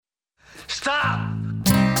Stop!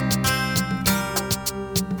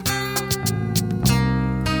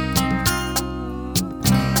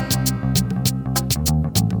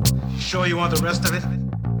 Sure you want the rest of it?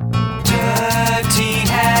 Dirty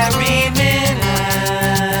Harry Minute.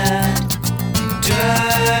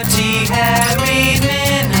 Dirty Harry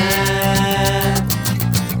Minute.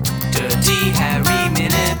 Dirty Harry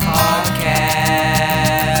Minute Podcast.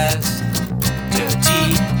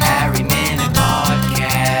 Dirty Harry Minute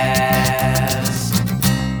Podcast.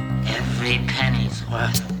 Every penny's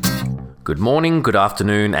worth it. Good morning, good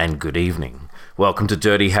afternoon, and good evening. Welcome to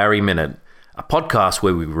Dirty Harry Minute, a podcast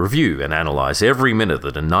where we review and analyse every minute of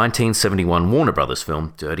the 1971 Warner Brothers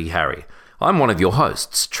film Dirty Harry. I'm one of your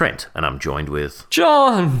hosts, Trent, and I'm joined with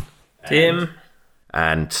John, Tim,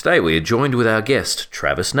 and today we are joined with our guest,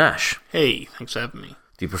 Travis Nash. Hey, thanks for having me.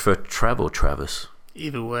 Do you prefer Trav or Travis?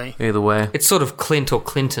 Either way. Either way. It's sort of Clint or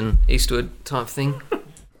Clinton Eastwood type thing.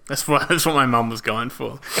 That's what my mum was going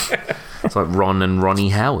for. It's like Ron and Ronnie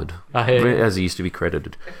Howard, as he used to be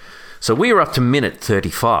credited. So we are up to minute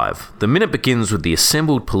 35. The minute begins with the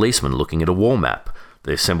assembled policemen looking at a war map.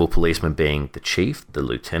 The assembled policemen being the chief, the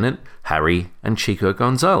lieutenant, Harry, and Chico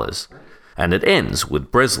Gonzalez. And it ends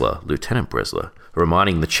with Bresler, Lieutenant Bresler,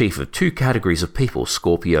 reminding the chief of two categories of people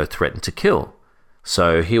Scorpio threatened to kill.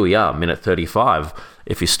 So here we are, minute 35.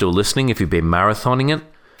 If you're still listening, if you've been marathoning it,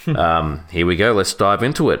 here we go. Let's dive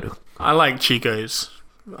into it. I like Chico's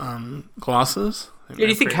glasses. Yeah, do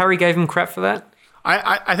you think Harry gave him crap for that?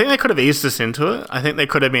 I think they could have eased us into it. I think there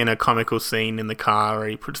could have been a comical scene in the car where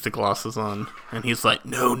he puts the glasses on and he's like,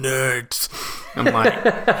 "No nerds." I'm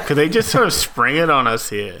like, could they just sort of spring it on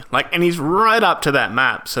us here? Like, and he's right up to that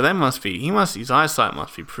map, so his eyesight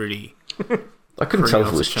must be pretty. I couldn't tell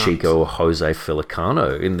if it was Chico or Jose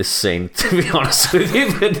Feliciano in this scene, to be honest with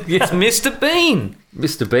you. But yeah. It's Mr. Bean.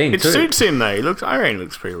 Mr. Bean, It too. suits him though. I reckon he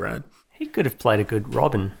looks pretty rad. He could have played a good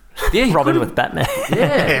Robin. Yeah, he Robin could've- with Batman.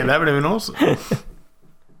 Yeah, that would have been awesome.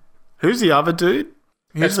 Who's the other dude?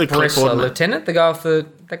 Who's the Bresler, clipboard man? Lieutenant, the guy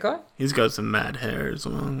with that guy? He's got some mad hair as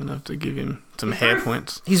well. I'm going to have to give him some hair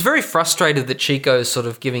points. He's very frustrated that Chico's sort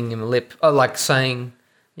of giving him a lip, like saying,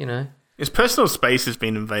 you know, His personal space has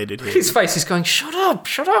been invaded here. his face is going, shut up,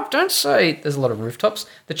 don't say. There's a lot of rooftops.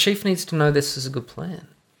 The chief needs to know this is a good plan.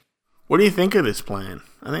 What do you think of this plan?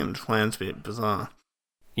 I think the plan's a bit bizarre.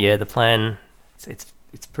 Yeah, the plan, it's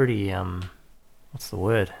pretty, what's the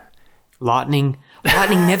word? Lightning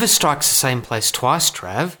never strikes the same place twice,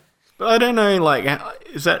 Trav. But I don't know, like,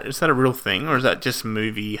 is that a real thing? Or is that just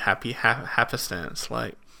movie happenstance?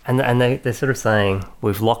 Like, And they're sort of saying,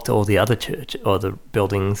 we've locked all the other church or the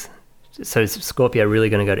buildings. So is Scorpio really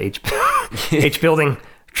going to go to each building,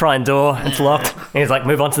 try and door, it's locked. And he's like,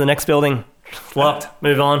 move on to the next building, it's locked,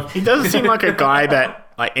 move on. he doesn't seem like a guy that,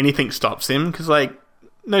 like, anything stops him. Because, like,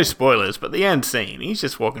 no spoilers, but the end scene, he's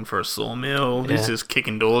just walking for a sawmill. He's just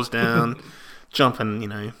kicking doors down, jumping,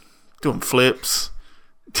 doing flips,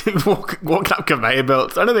 walking up conveyor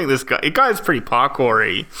belts. I don't think this guy's pretty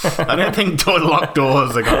parkoury. I don't think locked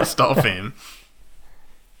doors are going to stop him.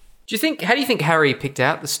 How do you think Harry picked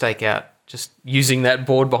out the stakeout? Just using that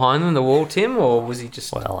board behind them, the wall, Tim, or was he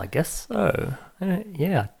just... Well, I guess so.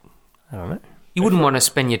 Yeah, I don't know. You wouldn't want to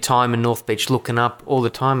spend your time in North Beach looking up all the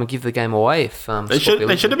time and give the game away if... They should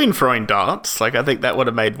have been throwing darts. Like, I think that would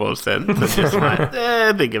have made more sense. It's just like,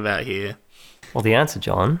 think about here. Well, the answer,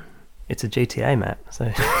 John, it's a GTA map. So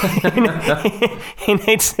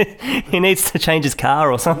he needs to change his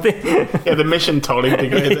car or something. Yeah, the mission told him to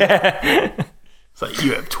go there. It's like,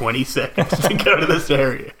 you have 20 seconds to go to this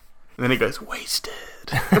area. And then he goes, wasted.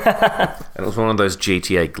 And it was one of those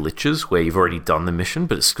GTA glitches where you've already done the mission,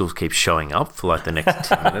 but it still keeps showing up for like the next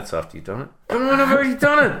 10 minutes after you've done it. Come on, I've already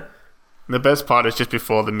done it. The best part is just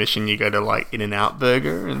before the mission, you go to like In-N-Out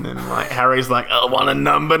Burger, and then like Harry's like, I want a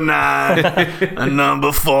number 9, a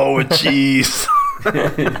number 4 with cheese.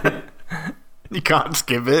 You can't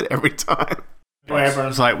skip it every time. Where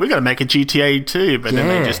everyone's like, we got to make a GTA too, but then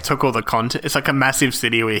they just took all the content. It's like a massive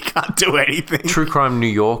city where you can't do anything. True Crime New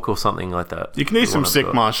York or something like that. You can do some sick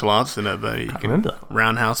one martial arts in it though. You can remember.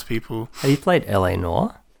 roundhouse people. Have you played LA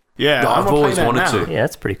Noir? Yeah, I've always wanted to. Yeah,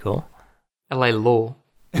 that's pretty cool. LA Law.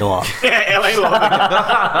 Noir. Yeah, LA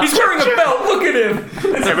Law. He's wearing a belt, look at him!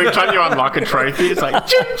 Every time you unlock a trophy, it's like,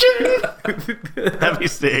 ching, ching. That'd be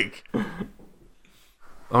sick.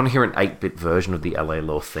 I want to hear an 8-bit version of the LA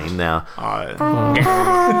Law theme now.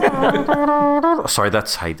 Sorry,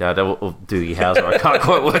 that's Hey Dad or Doogie Howser. I can't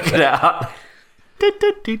quite work it out.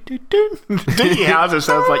 Doogie Howser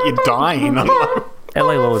sounds like you're dying.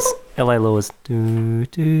 LA L.A. Laws. Do,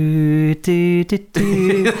 do, do, do,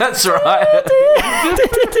 do. That's right.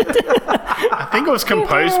 I think it was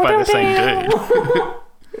composed by the same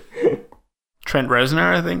dude. Trent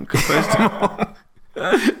Reznor, I think, composed them all.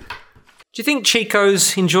 Do you think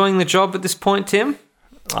Chico's enjoying the job at this point, Tim?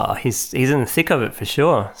 Oh, he's in the thick of it for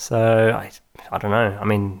sure. So I don't know. I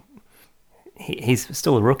mean, he's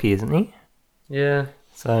still a rookie, isn't he? Yeah.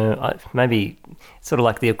 So maybe it's sort of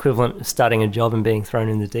like the equivalent of starting a job and being thrown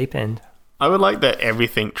in the deep end. I would like that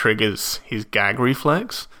everything triggers his gag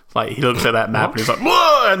reflex. Like, he looks at that map and he's like,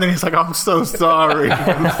 whoa! And then he's like, I'm so sorry.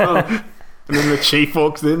 And then the chief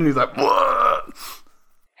walks in and he's like, whoa!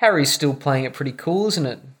 Harry's still playing it pretty cool, isn't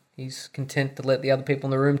it? He's content to let the other people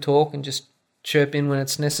in the room talk and just chirp in when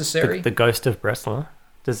it's necessary. The ghost of Breslau.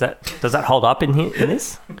 Does that hold up in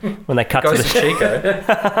this? When they cut Ghost to the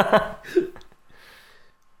of Chico.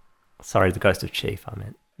 Sorry, the ghost of Chief, I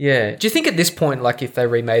meant. Yeah. Do you think at this point, like if they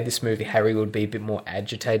remade this movie, Harry would be a bit more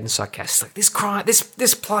agitated and sarcastic? Like, this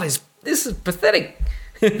plot is pathetic.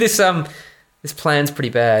 this plan's pretty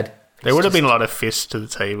bad. There would have been a lot of fists to the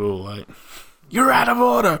table, like, you're out of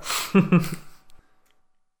order.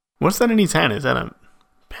 What's that in his hand? Is that a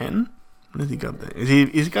pen? What has he got there?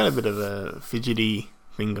 He's got a bit of a fidgety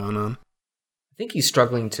thing going on. I think he's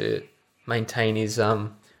struggling to maintain his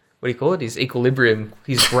what do you call it? His equilibrium.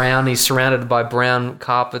 He's brown. He's surrounded by brown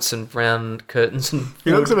carpets and brown curtains. And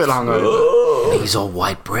He looks a bit hungover. He's all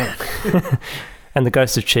white bread. And the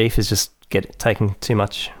ghost of Chief is just taking too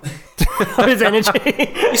much of his energy.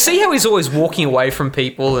 You see how he's always walking away from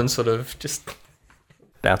people and sort of just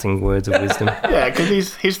Spouting words of wisdom. Yeah,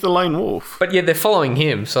 because he's the lone wolf. But yeah, they're following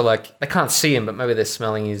him, so like they can't see him, but maybe they're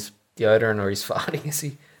smelling his deodorant or he's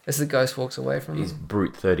farting as the ghost walks away from him. He's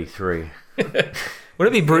Brute 33. Would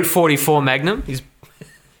it be Brute 44 Magnum?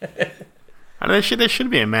 And there should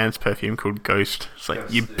be a man's perfume called Ghost. It's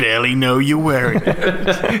like, you barely know you're wearing it.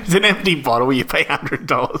 It's an empty bottle you pay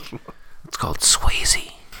 $100 for. It's called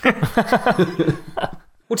Swayze.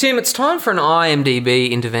 Well, Tim, it's time for an IMDb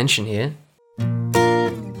intervention here.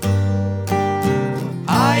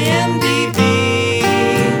 IMDb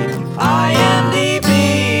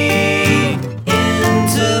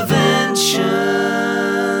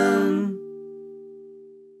intervention.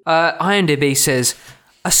 IMDb says,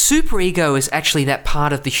 a superego is actually that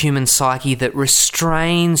part of the human psyche that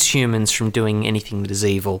restrains humans from doing anything that is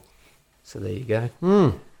evil. So there you go.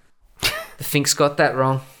 The Fink's got that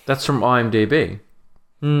wrong. That's from IMDb.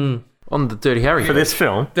 On the Dirty Harry. For this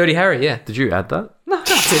film? Dirty Harry, yeah. Did you add that? No, I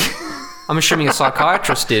didn't. I'm assuming a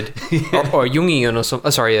psychiatrist did. Or a Jungian or something.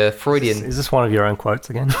 A Freudian. Is this one of your own quotes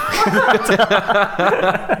again?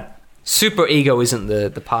 Super ego isn't the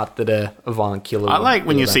part that a violent killer I like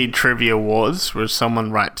when you about. see Trivia Wars where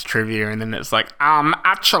someone writes trivia and then it's like,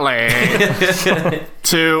 actually,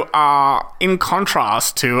 in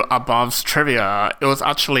contrast to above's trivia, it was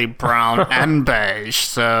actually brown and beige.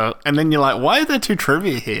 So, and then you're like, why are there two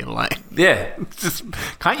trivia here? Like, Yeah. just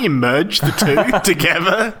can't you merge the two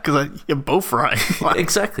together? Because you're both right. Like,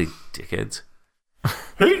 Exactly, dickheads.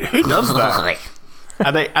 who does that?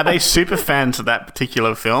 Are they super fans of that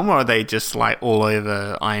particular film, or are they just like all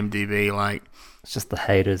over IMDb? Like, It's just the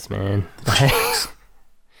haters, man.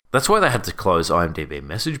 That's why they had to close IMDb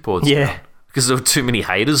message boards. Yeah. now, because there were too many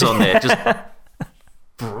haters on there. Just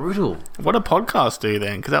brutal. what do podcasts do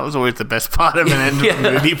then? Because that was always the best part of an end of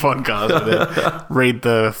a movie podcast. Read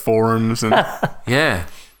the forums and Yeah.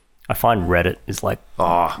 I find Reddit is like,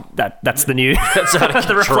 Oh, that's the new, that's out of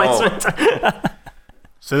the control. replacement.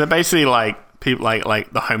 so they're basically like people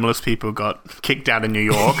like the homeless people got kicked out of New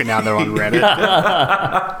York and now they're on Reddit.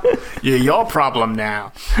 Yeah, your problem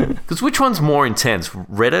now. Because which one's more intense,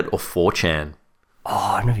 Reddit or 4chan? Oh,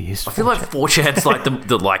 I've never used I feel like 4chan's like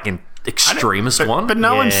the like extremist one. But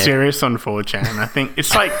no one's Yeah. serious on 4chan. I think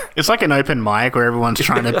it's like an open mic where everyone's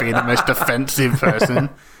trying to be the most offensive person.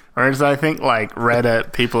 Whereas I think like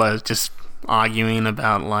Reddit, people are just arguing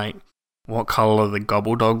about like what colour the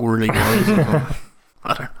gobble dog really was.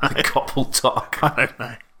 I don't know. Gobble talk. I don't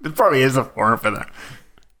know. There probably is a forum for that.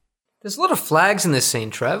 There's a lot of flags in this scene,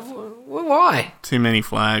 Trav. Why? Too many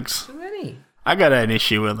flags. Too many. I got an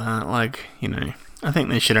issue with that. Like, I think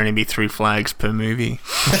there should only be 3 flags per movie.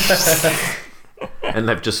 And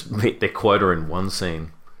they've just met their quota in one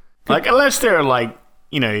scene. Like, unless they're like,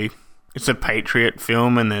 it's a patriot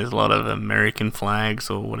film and there's a lot of American flags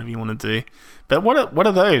or whatever you want to do. But what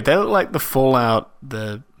are those? They look like the Fallout,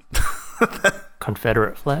 the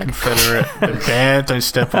Confederate flag. Confederate, the bear. Don't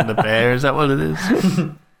step on the bear. Is that what it is?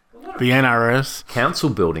 The NRS. Council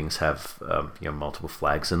buildings have multiple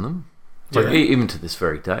flags in them. Like, even to this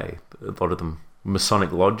very day, a lot of them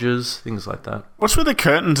Masonic lodges, things like that. What's with the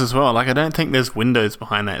curtains as well? Like, I don't think there's windows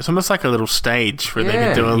behind that. It's almost like a little stage where they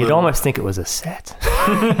could do a You'd little... almost think it was a set.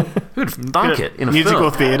 Who'd thunk it in a musical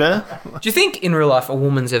film? theatre. Do you think in real life a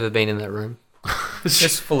woman's ever been in that room? It's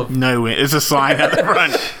just full of... No, there's a sign at the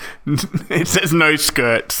front. It says no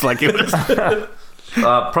skirts. Like, it was...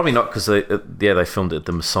 Probably not, because they filmed it at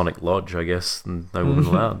the Masonic Lodge, I guess, and they weren't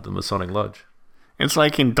allowed, the Masonic Lodge. It's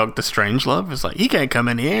like in Doctor Strangelove. It's like, you can't come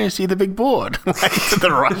in here, see the big board. Like, to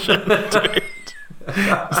the Russian dude.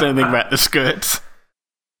 Same thing about the skirts.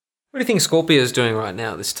 What do you think Scorpio's doing right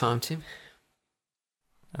now at this time, Tim?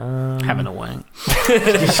 Having a wank.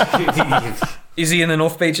 Is he in the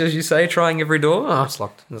North Beach, as you say, trying every door? Oh, it's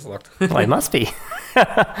locked. It's locked. Well, it must be.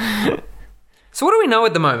 So what do we know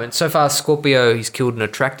at the moment? So far, Scorpio, he's killed an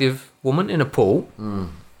attractive woman in a pool.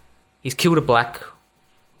 He's killed a black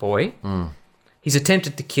boy. He's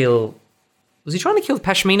attempted to kill... Was he trying to kill the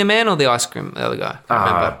Pashmina man or the ice cream? The other guy? I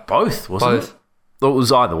can't remember. Both, wasn't Both. it? Well, it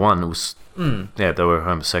was either one. It was... Yeah, they were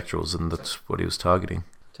homosexuals, and that's what he was targeting.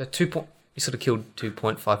 So he sort of killed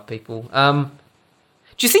 2.5 people.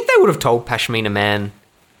 Do you think they would have told Pashmina man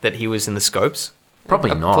that he was in the scopes?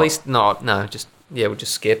 Probably not. Police? No, just... Yeah, it would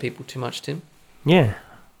just scare people too much, Tim. Yeah.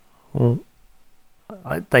 Well,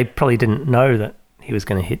 they probably didn't know that he was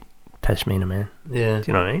going to hit Pashmina man. Yeah. Do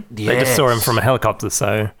you know what I mean? They just saw him from a helicopter,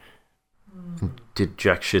 so... Did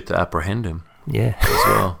jack shit to apprehend him Yeah. as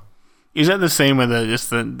well. Is that the scene where they're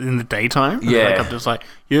just in the daytime? Yeah. The helicopter's like,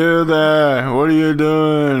 you there, what are you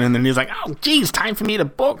doing? And then he's like, oh, geez, time for me to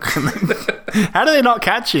book. And then, how do they not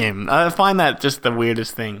catch him? I find that just the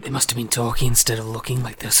weirdest thing. They must have been talking instead of looking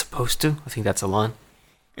like they're supposed to. I think that's a line.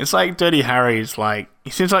 It's like Dirty Harry's like, he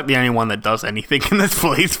seems like the only one that does anything in this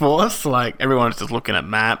police force. Like, everyone's just looking at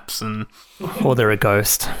maps and... Or they're a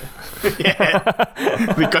ghost.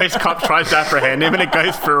 The ghost cop tries to apprehend him and it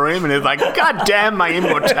goes through him and he's like, God damn my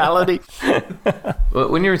immortality. Well,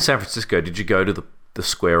 when you're in San Francisco, did you go to the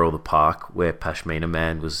square or the park where Pashmina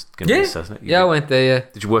man was going to be assassinated? Yeah, I went there, yeah.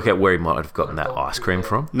 Did you work out where he might have gotten that ice cream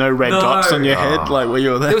from? No red dots on your head like where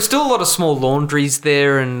you were There there. was still a lot of small laundries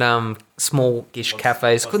there and small-ish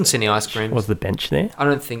cafes. Couldn't see any ice cream. Was the bench there? I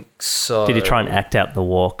don't think so. Did you try and act out the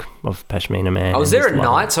walk of Pashmina man? I was and there his at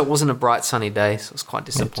lover? night, so it wasn't a bright sunny day, so it was quite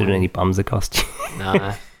Did disappointing. any bums accost you?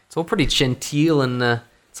 No. It's all pretty genteel and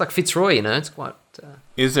it's like Fitzroy, you know? It's quite...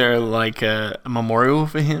 Is there like a memorial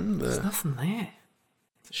for him? There's nothing there.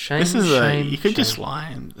 It's a shame, This is shame, you could just shame. lie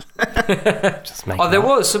and... Just make Oh, it there up.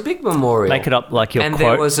 was a big memorial. Make it up like your and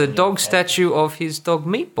quote. there was a dog statue of his dog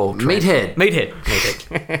Meatball. Trent.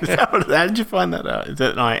 Meathead. Is that how did you find that out? Is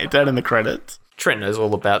that in the credits? Trent knows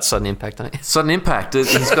all about Sudden Impact, don't you? Sudden Impact.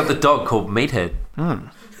 He's got the dog called Meathead.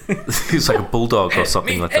 He's like a bulldog or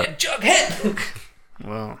something like that. Jughead!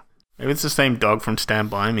 Well, maybe it's the same dog from Stand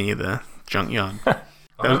By Me, the junkyard.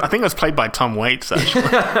 I think it was played by Tom Waits, actually.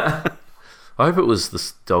 I hope it was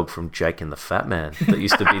this dog from Jake and the Fat Man that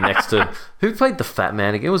used to be next to... Who played the Fat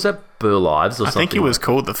Man again? Was that Burl Ives or I something? think he was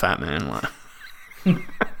called the Fat Man. Like.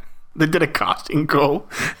 They did a casting call.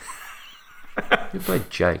 Who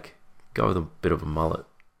played Jake? Guy with a bit of a mullet.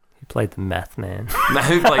 He played the math man.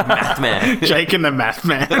 Who played Math Man? Jake and the Math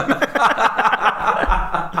Man.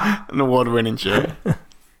 An award-winning show.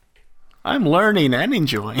 I'm learning and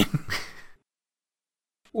enjoying.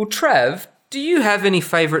 Well, Trav, do you have any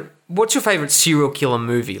favourite... What's your favourite serial killer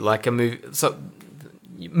movie? Like a movie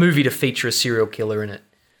to feature a serial killer in it?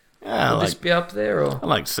 Yeah, Will this be up there? Or I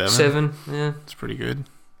like Seven. Seven, yeah. It's pretty good.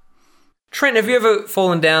 Trent, have you ever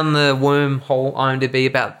fallen down the wormhole IMDb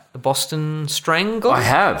about the Boston Strangler? I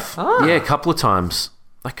have. Ah. Yeah, a couple of times.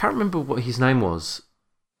 I can't remember what his name was.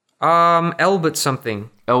 Albert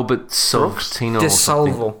something. Albert Salvatino or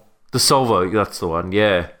something. DeSalvo. DeSalvo, that's the one,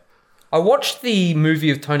 yeah. I watched the movie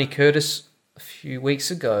of Tony Curtis a few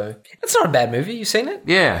weeks ago. It's not a bad movie. You seen it?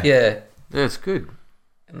 Yeah. Yeah. Yeah, it's good.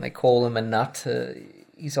 And they call him a nut.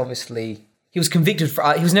 He's obviously... He was convicted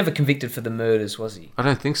for... he was never convicted for the murders, was he? I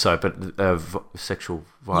don't think so, but sexual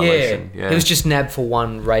violation. Yeah. He was just nabbed for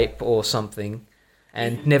one rape or something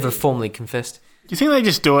and never formally confessed. Do you think they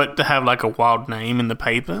just do it to have like a wild name in the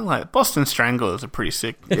paper? Like Boston Stranglers are pretty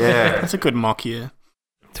sick. Yeah. It's a good mock year.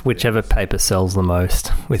 It's whichever paper sells the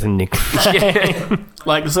most with a nick.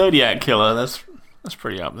 Like Zodiac Killer, that's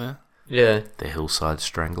pretty up there. Yeah. The Hillside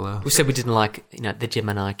Strangler. We said we didn't like, the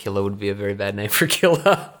Gemini Killer would be a very bad name for a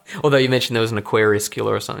killer. Although you mentioned there was an Aquarius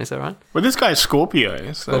Killer or something, is that right? Well, this guy's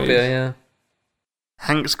Scorpio. So Scorpio, yeah.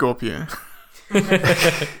 Hank Scorpio.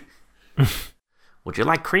 Would you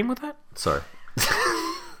like cream with that? Sorry.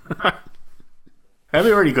 That'd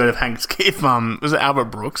be really good if if was it Albert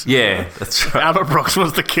Brooks? Yeah, that's right. Albert Brooks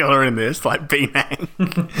was the killer in this, like Bean Hank.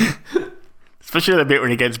 It's Especially the bit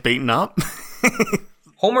when he gets beaten up.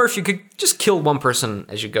 Homer, if you could just kill one person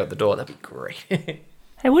as you go out the door, that'd be great.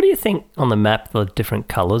 Hey, what do you think on the map the different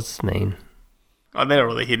colours mean? Oh, they're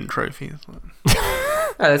all the hidden trophies.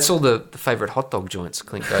 That's all the favourite hot dog joints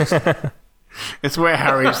Clint goes to. It's where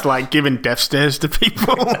Harry's like giving death stares to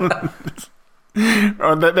people.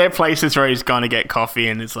 Or there are places where he's going to get coffee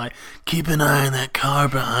and it's like, keep an eye on that car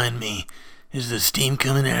behind me. Is the steam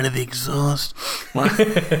coming out of the exhaust? And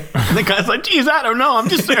the guy's like, geez, I don't know. I'm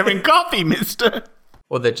just serving coffee, mister.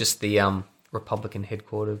 Or they're just the Republican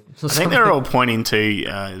headquarters. I think they're all pointing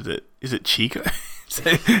to, is it Chico?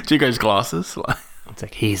 Chico's glasses. It's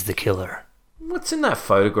like, he's the killer. What's in that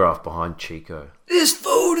photograph behind Chico? This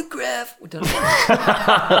photograph. We don't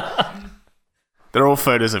They're all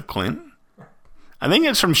photos of Clint. I think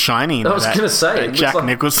it's from Shining. I was going to say. Jack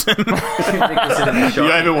Nicholson. You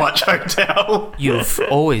Overwatch Hotel. You've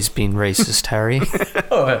always been racist, Harry.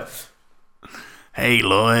 Hey,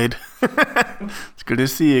 Lloyd. It's good to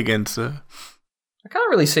see you again, sir. I can't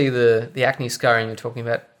really see the acne scarring you're talking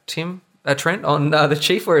about, Trent, on the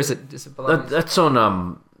chief. Where is it? Is it below? That's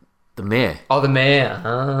on the mayor. Oh, the mayor.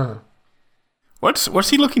 Ah. What's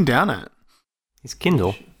he looking down at? His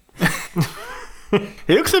Kindle.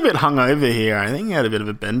 He looks a bit hungover here. I think he had a bit of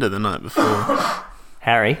a bender the night before.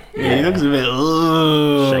 Harry? Yeah, he looks a bit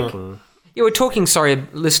Shaking. Yeah, we're talking, sorry,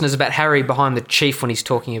 listeners, about Harry behind the chief when he's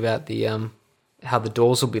talking about the how the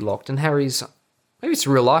doors will be locked. And Harry's, maybe it's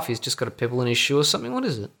real life, he's just got a pebble in his shoe or something. What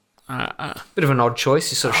is it? Bit of an odd choice.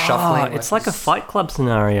 He's sort of shuffling. It's like a Fight Club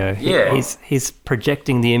scenario. Yeah. He's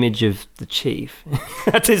projecting the image of the chief.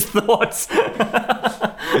 That's his thoughts.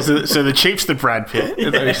 So the chief's the Brad Pitt,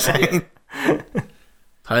 is that what you're saying?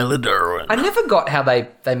 Tyler Derwin. I never got how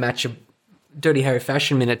they match a Dirty Harry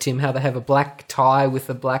fashion minute, Tim, how they have a black tie with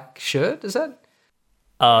a black shirt. Is that?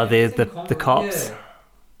 They're the cops. Yeah.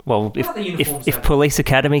 Well, if Police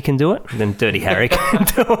Academy can do it, then Dirty Harry can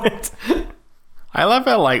do it. I love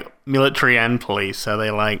how, like, military and police, so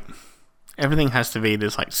they, like, everything has to be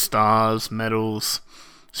this, like, stars, medals,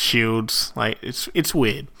 shields. Like, it's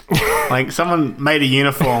weird. Like, someone made a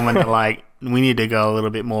uniform and they're like, we need to go a little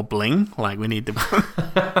bit more bling. Like, we need to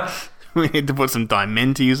put some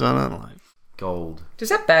diamantes on it. Like, Gold. Does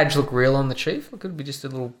that badge look real on the chief? Or could it be just a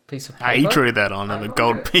little piece of paper? he drew that on of a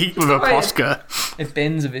gold peak with a Posca. It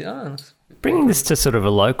bends a bit. Oh, Bringing this to sort of a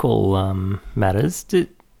local matters,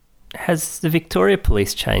 has the Victoria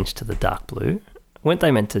Police changed to the dark blue? Weren't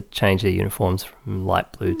they meant to change their uniforms from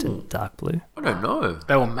light blue to dark blue? I don't know.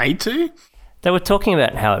 They were made to? They were talking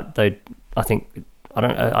about how they, I don't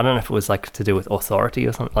know if it was like to do with authority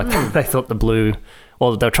or something. Like they thought the blue,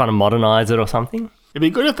 or they were trying to modernise it or something. It'd be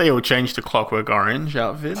good if they all changed to Clockwork Orange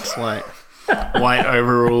outfits, like white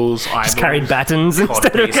overalls, just carried batons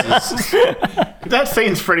instead of pieces. That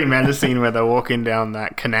scene's pretty menacing where they're walking down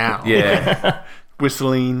that canal. Yeah.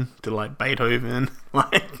 Whistling to, like, Beethoven.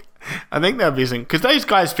 Like, I think that'd be something. Because those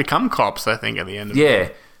guys become cops, I think, at the end of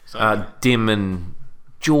it. Yeah. Dim and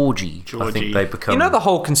Georgie. I think they become... You know the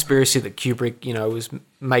whole conspiracy that Kubrick, was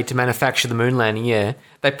made to manufacture the moon landing, yeah?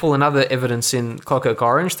 They pull another evidence in Clockwork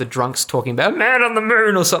Orange, the drunks talking about man on the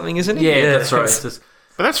moon or something, isn't it? Yeah, that's right.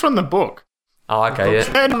 But that's from the book. Oh, okay,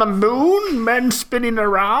 yeah. And the moon, men spinning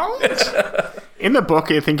around. In the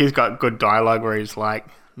book, I think he's got good dialogue where he's like,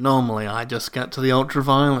 normally I just get to the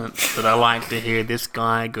ultraviolet, but I like to hear this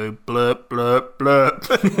guy go blurp, blurp,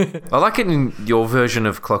 blurp. I like it in your version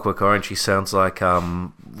of Clockwork Orange. He sounds like,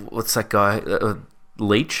 what's that guy?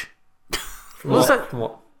 Leech? What's that?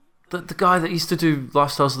 What? The guy that used to do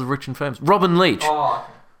Lifestyles of the Rich and Famous. Robin Leach. Oh,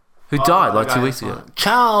 Who died like 2 weeks ago.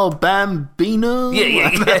 Ciao, Bambino. Yeah.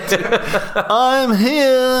 I'm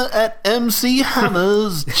here at MC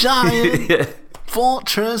Hammer's giant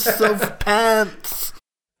fortress of pants.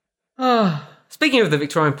 Speaking of the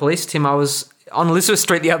Victorian Police, Tim, I was on Elizabeth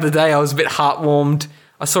Street the other day. I was a bit heartwarmed.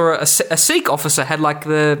 I saw a Sikh officer had like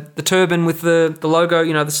the turban with the logo,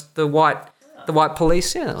 the white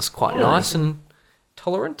police. Yeah, that was quite nice and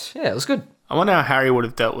tolerant. Yeah, it was good. I wonder how Harry would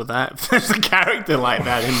have dealt with that. If there's a character like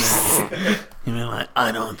that in there. You'd be like,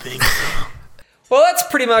 I don't think so. Well, that's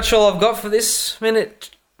pretty much all I've got for this minute.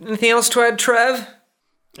 Anything else to add, Trav?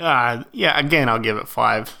 Yeah, again, I'll give it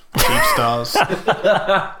 5 cheap stars.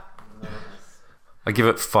 I give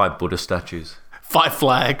it 5 Buddha statues. 5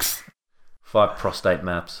 flags. 5 prostate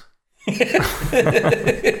maps.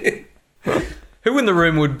 Who in the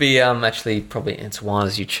room would be actually probably answer one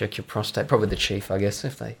as you check your prostate? Probably the chief, I guess,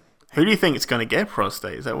 if they... Who do you think is going to get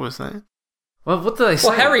prostate? Is that what it's saying? Well, what do they say?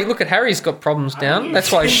 Well, Harry, look at Harry's got problems down.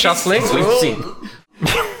 That's why he's shuffling. We've seen.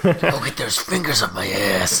 Look at those fingers up my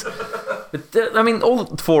ass. But, I mean, all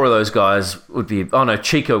 4 of those guys would be... Oh, no,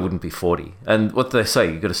 Chico wouldn't be 40. And what do they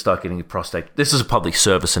say? You've got to start getting your prostate... This is a public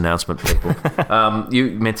service announcement, people.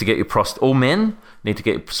 You meant to get your prostate... All men need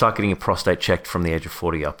to start getting your prostate checked from the age of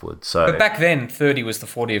 40 upwards. So, but back then, 30 was the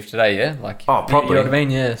 40 of today, yeah? Like, probably. You know what I mean?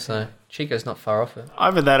 Yeah, so Chico's not far off it.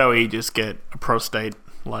 Either that or you just get a prostate,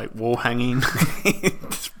 like, wall hanging.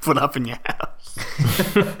 Just put up in your house.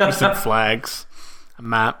 With some flags, a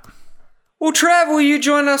map. Well, Trav, will you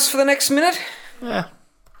join us for the next minute? Yeah.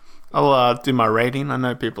 I'll do my rating. I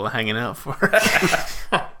know people are hanging out for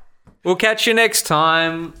it. We'll catch you next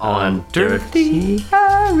time on Dirty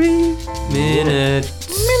Harry Minute.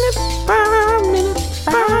 Minute by minute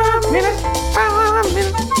by minute by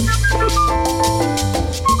minute.